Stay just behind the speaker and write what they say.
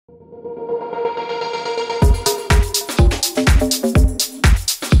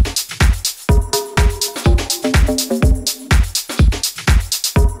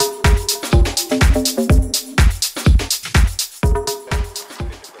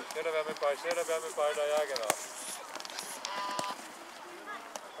schneller Wärmeball da, ja genau.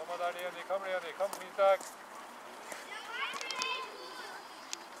 Komm mal da, Leonie, komm, Mittag.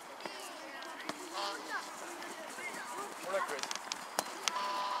 Oder Chris?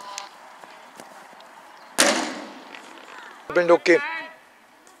 Lucky.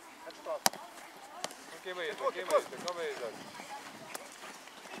 Gehen wir jetzt, komm wir jetzt.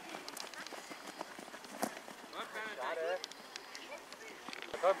 Schade.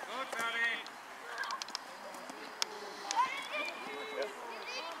 Komm.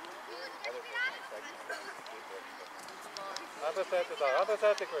 Andere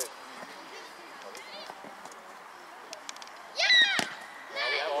Seite, Chris.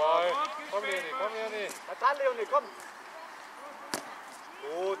 Jawohl. Komm, Leonie. Na dann, Leonie, komm.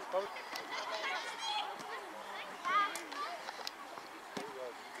 Gut, komm.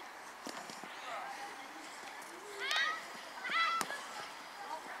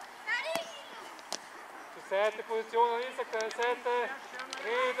 Zur Seite, Position, Isaac, deine Seite.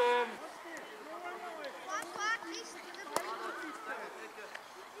 Reden.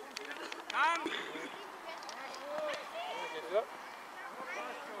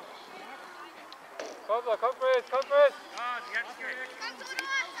 Komm, Chris. Mach.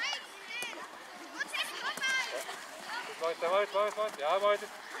 Ja, Leute.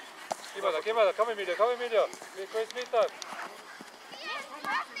 Geh mal da, komm Emilia. Chris Mittag.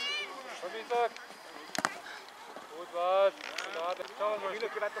 Komm Isaac. Gut was.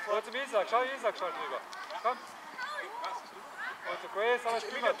 Schau zum Isaac, schau drüber. Komm. Und zu Chris, aber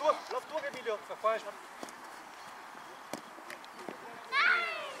spiel mal. Lauf durch, Emilio. Nach vorne.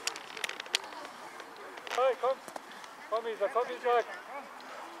 Hey, komm Isaac.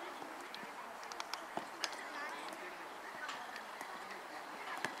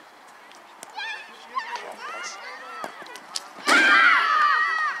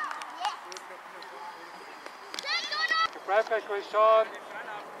 Perfekt, Chris, Sean.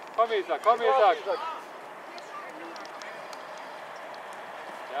 Komm Isaac.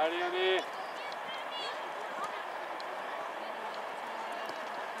 Ja, Leonie.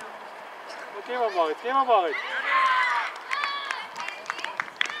 Und gehen wir Moritz. Ja,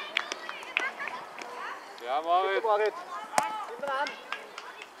 Moritz. Gib mir an.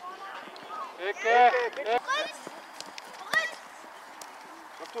 Ecke.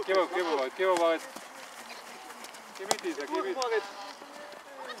 Geh mal, Moritz. Geh mit, Isaac, geh mit. Moritz.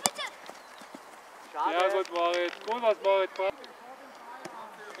 Schade. Ja, gut, Moritz. Gut was, Moritz.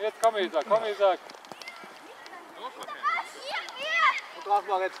 Jetzt komm, Isaac. Und drauf,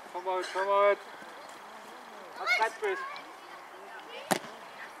 Moritz. Komm, Moritz. Hast Zeit, Chris.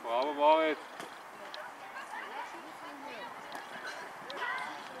 Bravo, Moritz.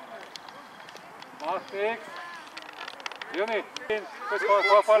 Macht nichts. Leonie,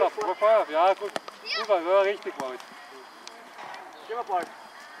 Vorlauf. Ja, gut. Super, ja, richtig, Moritz. Geh mal Ball.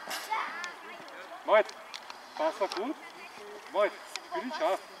 Moritz, passt doch gut. Moritz, spiel ihn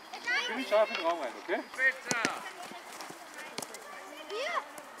scharf. In den Raum rein, okay?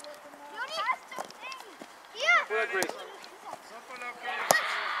 Hier, Chris.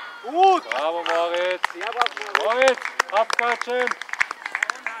 Gut. Bravo, Moritz. Moritz, abquatschen.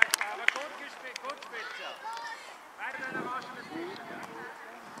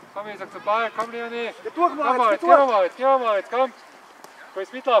 Komm, ich sag zum Ball, komm Leonie. Komm Moritz, komm. Du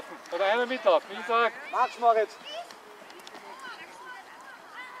willst mitlaufen, oder einer mitlaufen, ich sag. Max, Moritz.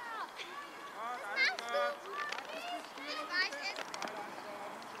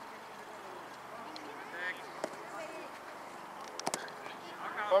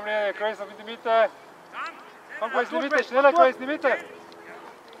 Komm Leonie, Chris in die Mitte. Komm Chris in die Mitte, schneller Chris in die Mitte.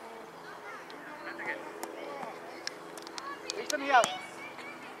 Richtung hier.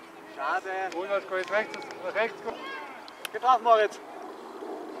 Schade. Gut, als Chris nach rechts. Geh drauf, Moritz.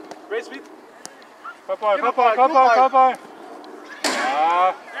 Chris mit. Komm Ball.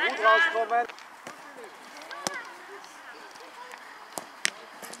 Ja. Gut rauskommen.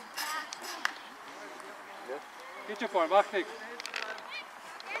 Geht schon voll, macht nichts.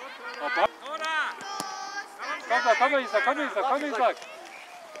 Komm Isaac.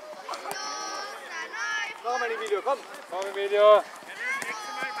 Noch einmal Emilio, komm. Komm Emilio.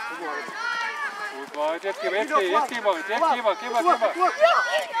 Gut, Moritz, jetzt geh Moritz, geh mal.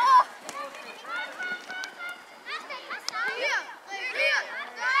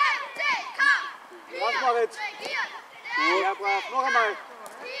 Was, Moritz? Ja, brav, noch einmal.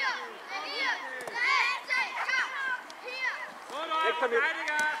 Weg damit.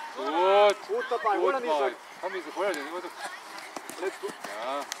 Gut dabei, hol ihn nicht. Komm Isaac, hol den. Jetzt gut.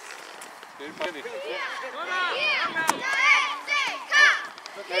 Ja. Den Fall nicht.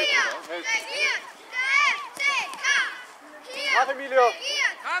 Mach Emilio!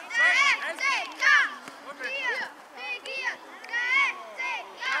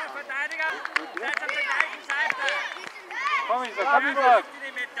 Komm, Isaac, komm, Isaac!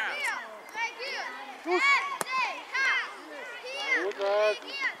 Gut, was?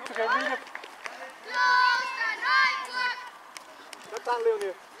 Klosterneuburg! Bleib dran,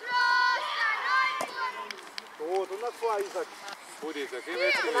 Leonie! Gut, und nach vor, Isaac! Gut, Isaac, gehen wir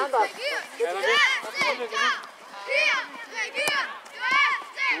jetzt Miteinander! Ja, damit!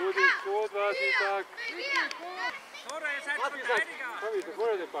 Gut ist gut, was Isaac! Mach, Isaac! Komm, Isaac,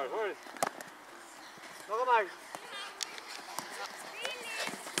 hol den Ball, hol! Noch einmal!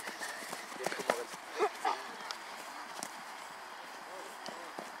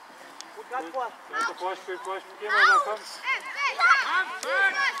 Gut, ganz vor! Ja, Vorspiel, geh mal da, komm!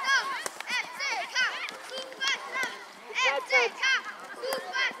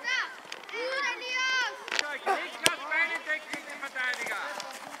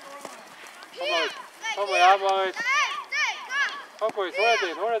 Komm mal, ja, Moritz! Komm, Chris, hol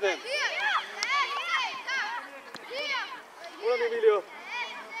den! Hol ihn, Emilio!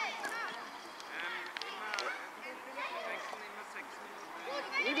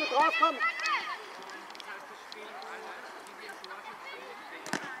 Emilio, drauf, komm!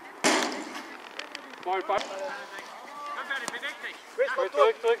 Ball! Chris,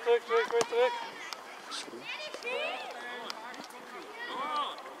 komm Zurück!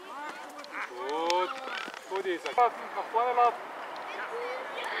 Gut, Isaac! Nach vorne laufen!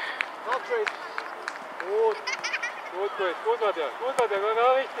 Drauf, Chris! Gut! Gut war der,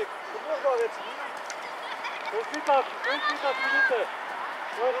 war richtig! Und durch, Moritz! Chris, bitte auf die Mitte!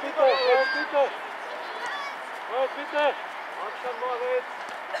 Bitte! Abstand, Moritz!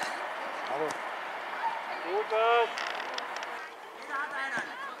 Gut was!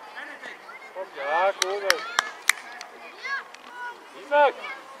 Komm, ja, gut! Isaac!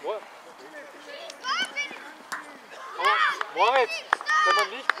 Moritz, wenn man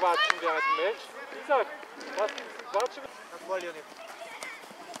nicht quatschen während dem Match. Isaac, was quatschen? Das wollen wir nicht.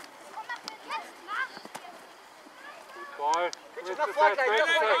 Gut, Ball. Bitte nach vorne gleich,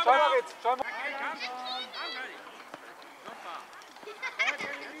 Moritz! Schau mal.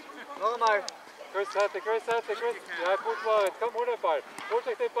 Noch einmal! Chris. Ja, gut, Moritz. Komm, hol den Ball. Holt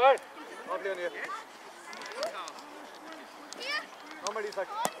euch den Ball. Auf, Leonie! Nochmal, Isaac!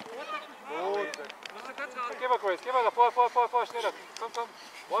 Gut! Geh mal, Chris. Geh mal davor, schneller. Komm.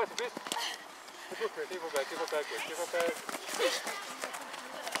 Moritz, du bist. Geh vorbei, Chris.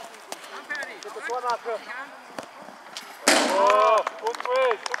 Bitte vorne ab! Oh, gut,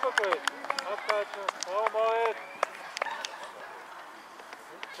 Chris. Super, Chris. Abklatschen. Oh, Moritz.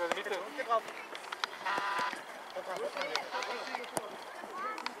 Schau in die Mitte.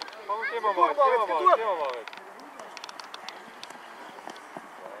 Komm, geh mal, Moritz.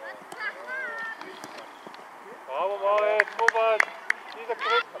 Bravo, Moritz. Vorwärts. Dieser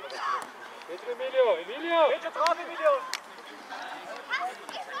zurück. Jetzt Emilio. Geht schon drauf, Emilio!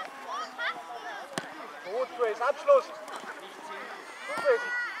 Gut, Chris, Abschluss! Gut, Chris!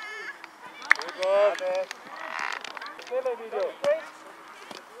 Gut was. Schnell, Emilio.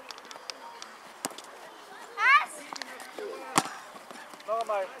 Noch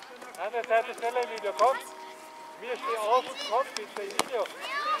einmal! An der Seite schneller, Emilio. Komm. Wir stehen auf und komm bitte, Emilio.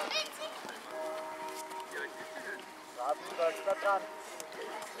 Bleib dran!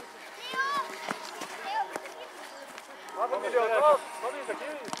 Komm, Emilio, drauf! Komm, Isaac,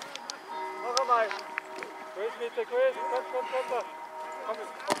 geh. Noch einmal! Chris, bitte, Chris. Komm. Komm.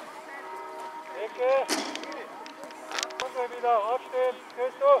 Ecke. Komm wieder, aufstehen.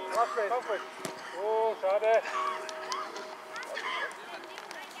 Chris, du. Komm, Chris. Oh, schade.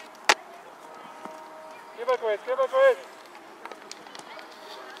 Geh mal, Chris.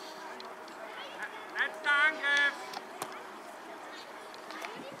 Letzter Angriff!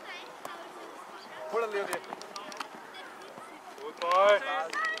 Hol ihn, Leonie! Gut, Ball.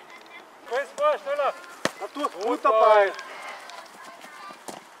 Chris, vor, schneller. Gut dabei!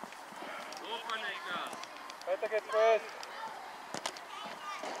 Super, Niklas! Weiter geht's, Chris.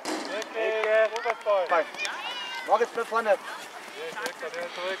 Ecke. Rückwärtsball. Moritz, bleib vorne!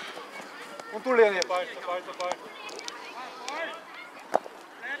 Zurück. Und du, Leonie! Ball.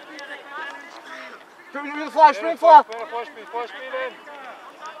 Spiel vor! Vorspielen.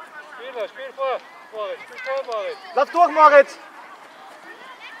 Spiel vor. Moritz. Lauf durch, Moritz!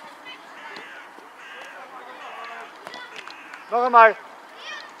 Noch einmal!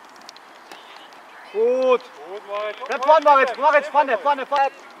 Gut! Moritz. Bleib vorne, Moritz! Vorne!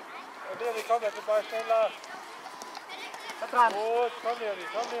 Leonie, komm, jetzt den Ball schneller. Da dran. Gut, komm Leonie,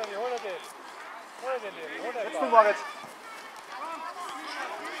 hol er den. Hol den, hol den. Jetzt du Moritz.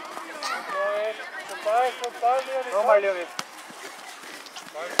 Vorbei, Leonie. Nochmal, Leonie.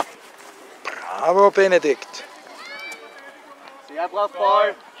 Bravo, Benedikt. Sehr brav,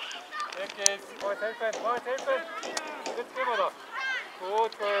 Ball. Weg geht's. Moritz, helfen. Jetzt gehen wir da.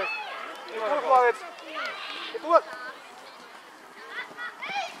 Gut. Geh durch, Moritz. Geh durch.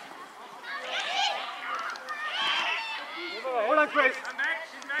 Hol an Grace.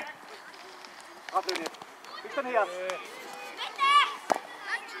 Ab, Leonie. Bis dann her.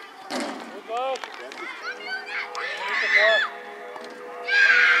 Gut was.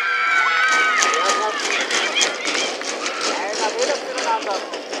 Einer redet miteinander.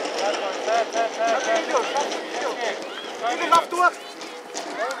 Bitte lauf durch.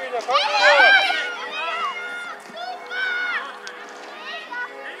 Komm wieder.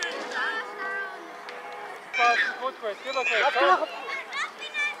 Gut, Chris. Gib mal Chris. Lauf durch.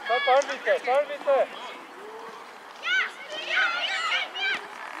 Ball bitte.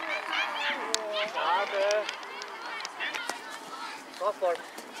 Schade. Ball.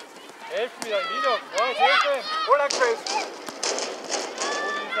 Helf mir, Emilio. Moritz, helfen. Hol an Grace.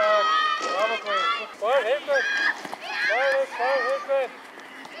 Gut, Isaac. Bravo, Chris. Gut, Ball, helfen. Helfen.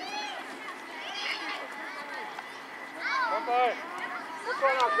 Komm, Ball. Gut,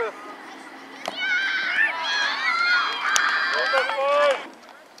 Ball, Axel.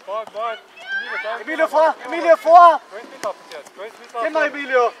 Ball. Emilio vor. Grace mitlappen jetzt. Geh mal,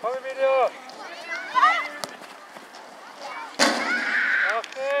 Emilio. Komm, Emilio.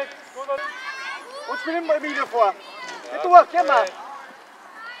 Achtung. Gut. Und spielen wir Emilio vor. Geh durch, geh mal.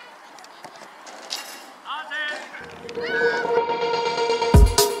 Außen!